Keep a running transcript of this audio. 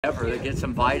Ever that gets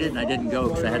invited and I didn't go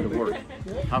because I had to work.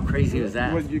 How crazy is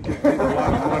that? Well, you get paid a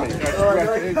lot of money. That's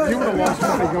right. You would have lost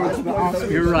money going to the Oscars.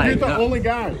 You're right. You're the only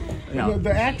guy. No.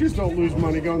 The actors don't lose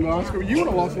money going to the Oscars. You would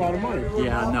have lost a lot of money.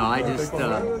 Yeah, no, I just...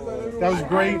 That was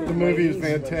great. The movie is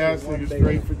fantastic. It was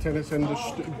great for tennis and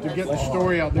to get the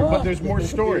story out there. But there's more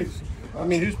stories. I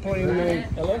mean, who's playing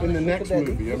in the next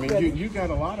movie? I mean, you got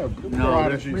a lot of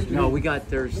prodigies.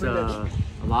 There's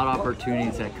a lot of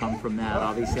opportunities that come from that.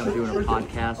 Obviously, I'm doing a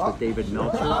podcast with David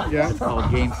Meltzer. Yeah. It's called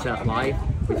Game Set Life.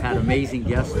 We've had amazing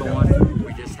guests on.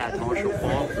 We just had Marshall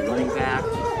Falk, the running back.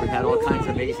 We've had all kinds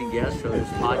of amazing guests. So this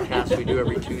podcast we do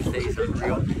every Tuesday is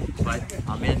unreal. But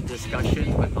I'm in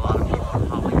discussion with a lot of people from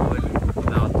Hollywood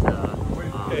about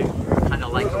kind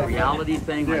of like a reality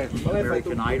thing, like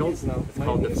American Idol. It's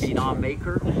called The Phenom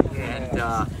Maker, and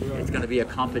it's going to be a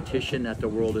competition that the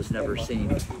world has never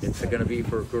seen. It's going to be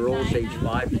for girls age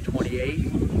 5 to 28,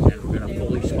 and we're going to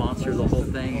fully sponsor the whole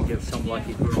thing and give some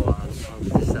lucky girl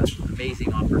just an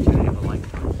amazing opportunity of a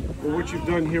lifetime. Well, what you've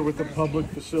done here with the public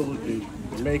facility,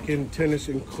 making tennis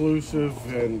inclusive,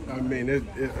 and I mean,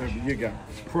 you got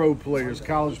pro players,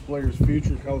 college players,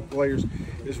 future college players,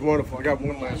 is wonderful. I got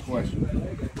one last question.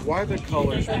 Why the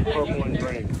colors purple and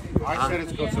green? I said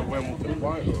it's because of Wimbledon.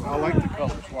 Why? I like the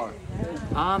colors. Why?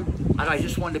 I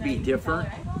just wanted to be different,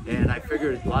 and I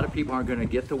figured a lot of people aren't going to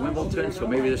get to Wimbledon, so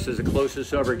maybe this is the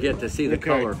closest I'll ever get to see the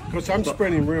color. Because I'm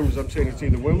spreading rumors. I'm saying it's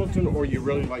either Wimbledon or you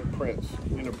really like Prince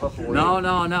in a purple ring. No.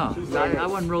 I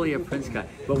wasn't really a Prince guy.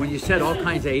 But when you said all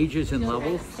kinds of ages and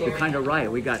levels, you're kind of right.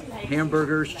 We got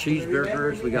hamburgers,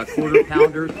 cheeseburgers, we got quarter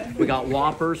pounders, we got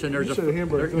Whoppers, and there's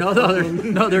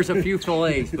there's a few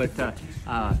fillets. But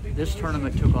this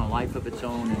tournament took on a life of its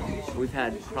own, and we've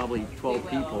had probably 12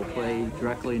 people play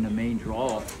directly in the main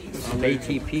draw of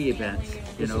ATP events.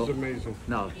 This is amazing.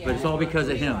 No, but it's all because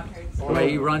of him. The way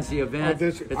he runs the event.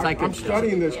 I'm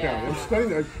studying this guy. I'm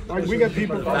studying. We got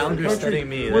people across the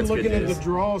country. We're looking at the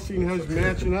draw, seeing how it's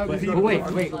matching up. Wait.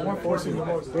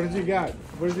 What has he got?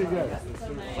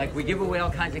 Like, we give away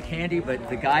all kinds of candy, but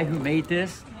the guy who made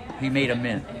this, he made a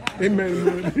mint. He made a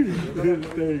mint.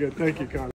 There you go. Thank you, Con.